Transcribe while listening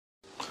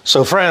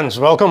So friends,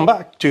 welcome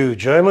back to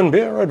German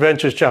Beer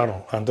Adventures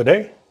channel, and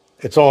today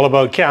it's all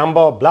about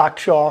Camber Black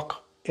Shark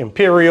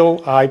Imperial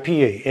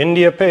IPA,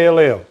 India Pale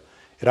Ale.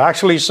 It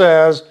actually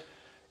says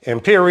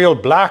Imperial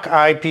Black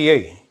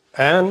IPA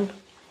and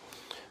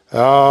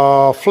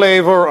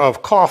flavor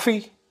of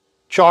coffee,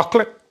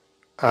 chocolate,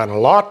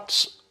 and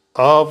lots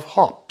of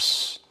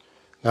hops.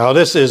 Now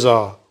this is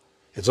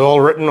it's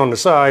all written on the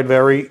side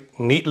very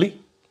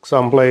neatly,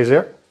 someplace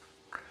here,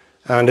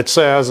 and it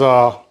says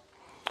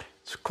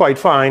it's quite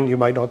fine. You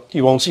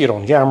won't see it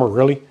on camera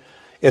really.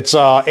 It's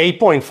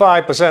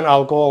 8.5%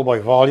 alcohol by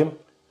volume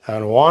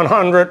and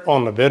 100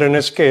 on the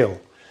bitterness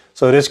scale.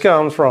 So this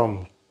comes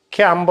from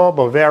Camber,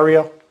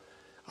 Bavaria,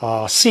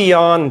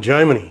 SEEON,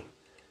 Germany,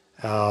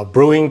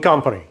 brewing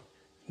company.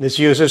 This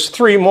uses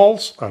 3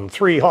 malts and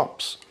 3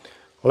 hops.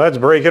 Well, let's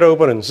break it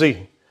open and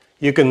see.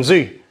 You can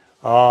see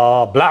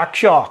black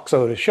shark.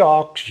 So the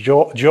shark's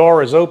jaw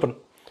is open,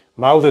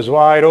 mouth is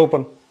wide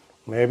open.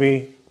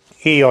 Maybe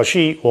he or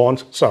she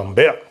wants some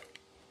beer.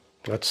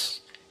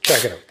 Let's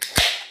check it out.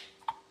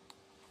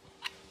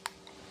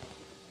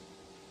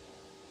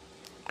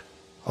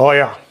 Oh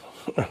yeah,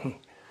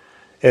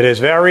 it is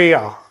very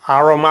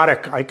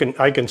aromatic. I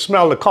can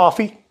smell the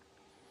coffee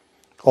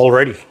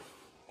already.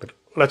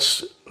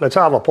 Let's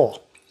have a pour.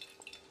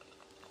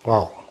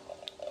 Wow,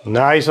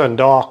 nice and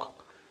dark,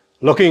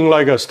 looking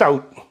like a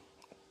stout.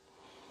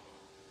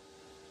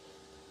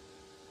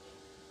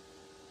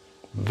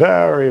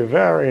 Very,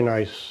 very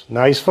nice.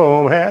 Nice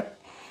foam head.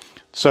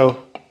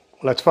 So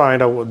let's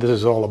find out what this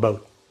is all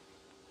about.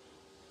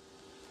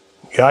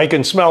 Yeah, I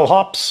can smell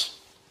hops.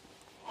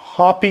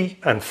 Hoppy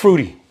and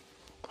fruity.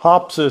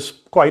 Hops is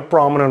quite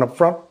prominent up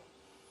front.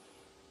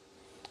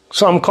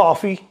 Some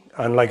coffee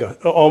and like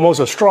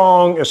almost a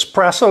strong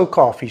espresso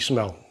coffee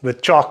smell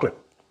with chocolate.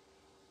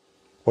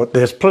 But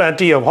there's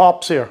plenty of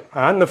hops here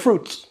and the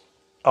fruits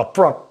up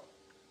front.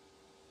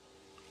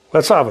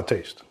 Let's have a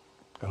taste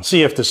and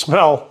see if the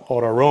smell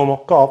or the aroma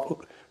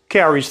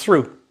carries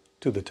through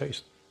to the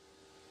taste.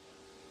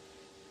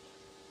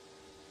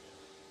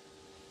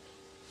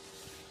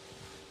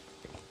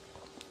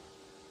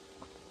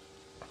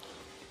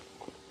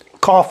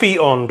 Coffee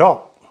on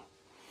top.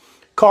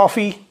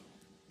 Coffee,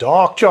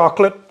 dark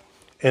chocolate,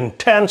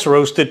 intense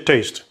roasted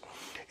taste.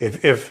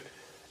 If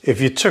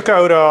you took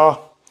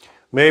out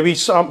maybe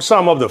some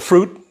of the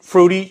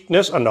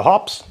fruitiness and the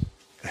hops,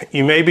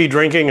 you may be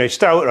drinking a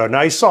stout, a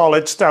nice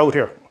solid stout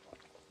here.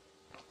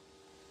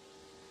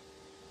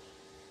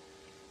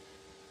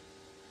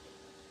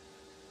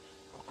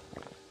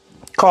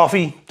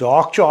 Coffee,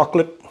 dark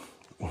chocolate,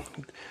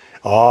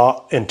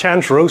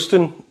 intense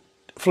roasting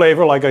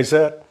flavor, like I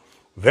said.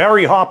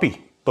 Very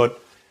hoppy, but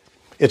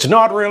it's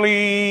not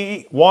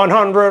really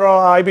 100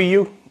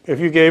 IBU. If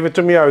you gave it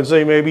to me, I would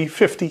say maybe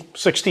 50,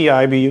 60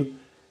 IBU.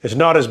 It's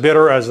not as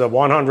bitter as the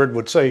 100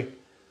 would say,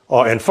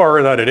 or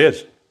infer that it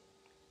is.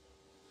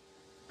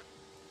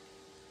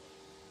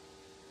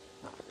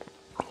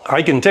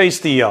 I can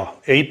taste the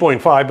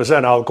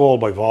 8.5% alcohol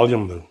by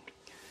volume though.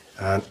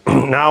 And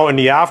now in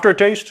the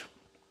aftertaste,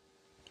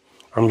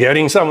 I'm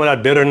getting some of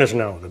that bitterness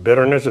now. The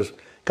bitterness is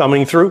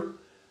coming through,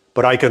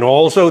 but I can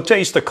also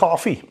taste the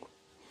coffee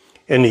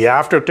in the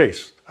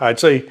aftertaste. I'd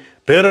say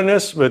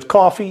bitterness with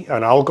coffee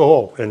and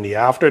alcohol in the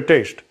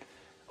aftertaste,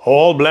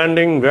 all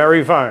blending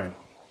very fine.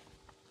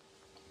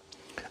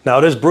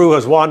 Now this brew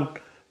has won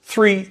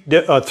three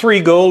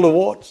gold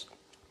awards,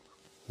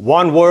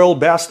 1 World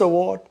Best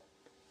Award,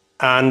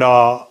 and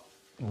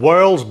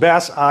World's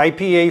Best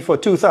IPA for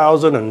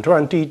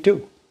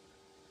 2022.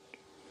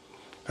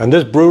 And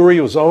this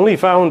brewery was only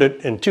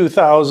founded in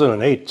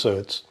 2008, so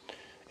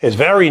it's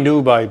very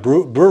new by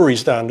brewery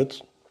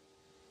standards.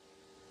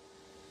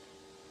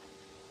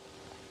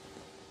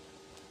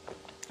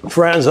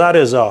 Friends, that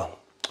is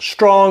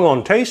strong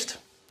on taste,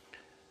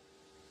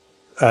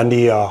 and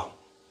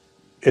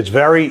it's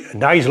very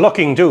nice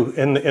looking too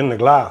in the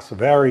glass. A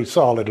very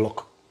solid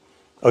look.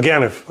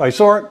 Again, if I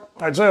saw it,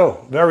 I'd say,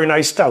 oh, very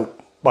nice stout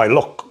by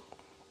look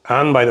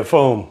and by the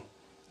foam,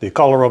 the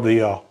color of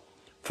the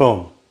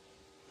foam.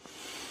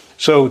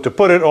 So to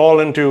put it all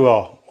into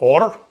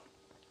order,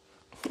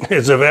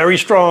 it's a very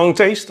strong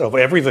taste of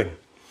everything.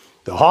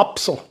 The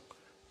hops,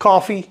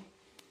 coffee,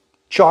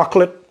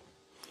 chocolate,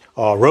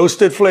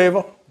 roasted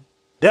flavor,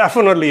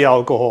 definitely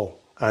alcohol,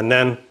 and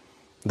then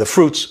the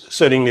fruits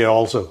sitting there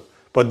also.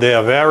 But they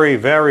are very,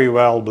 very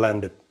well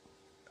blended.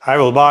 I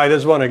will buy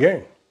this one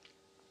again.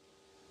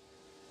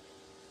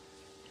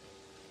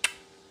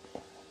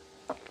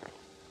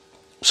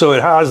 So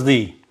it has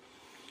the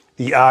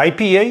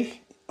IPA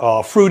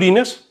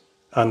fruitiness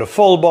and the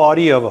full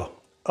body of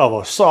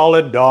a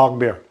solid dark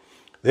beer.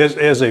 This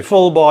is a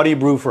full body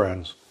brew,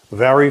 friends.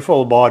 Very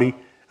full body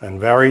and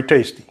very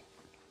tasty.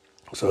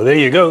 So there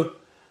you go.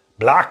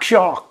 Black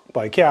Shark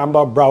by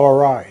Camber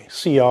BRAUEREI,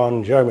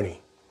 SEEON,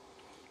 Germany,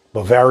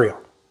 Bavaria.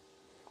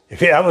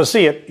 If you ever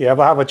see it, you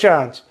ever have a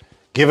chance,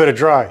 give it a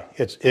try.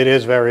 It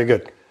is very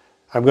good.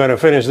 I'm going to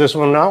finish this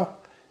one now.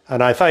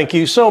 And I thank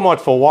you so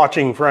much for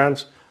watching,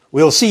 friends.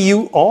 We'll see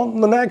you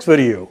on the next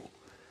video.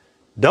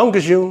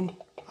 Dankeschön.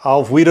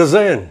 Auf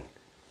Wiedersehen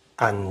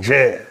and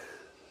cheers.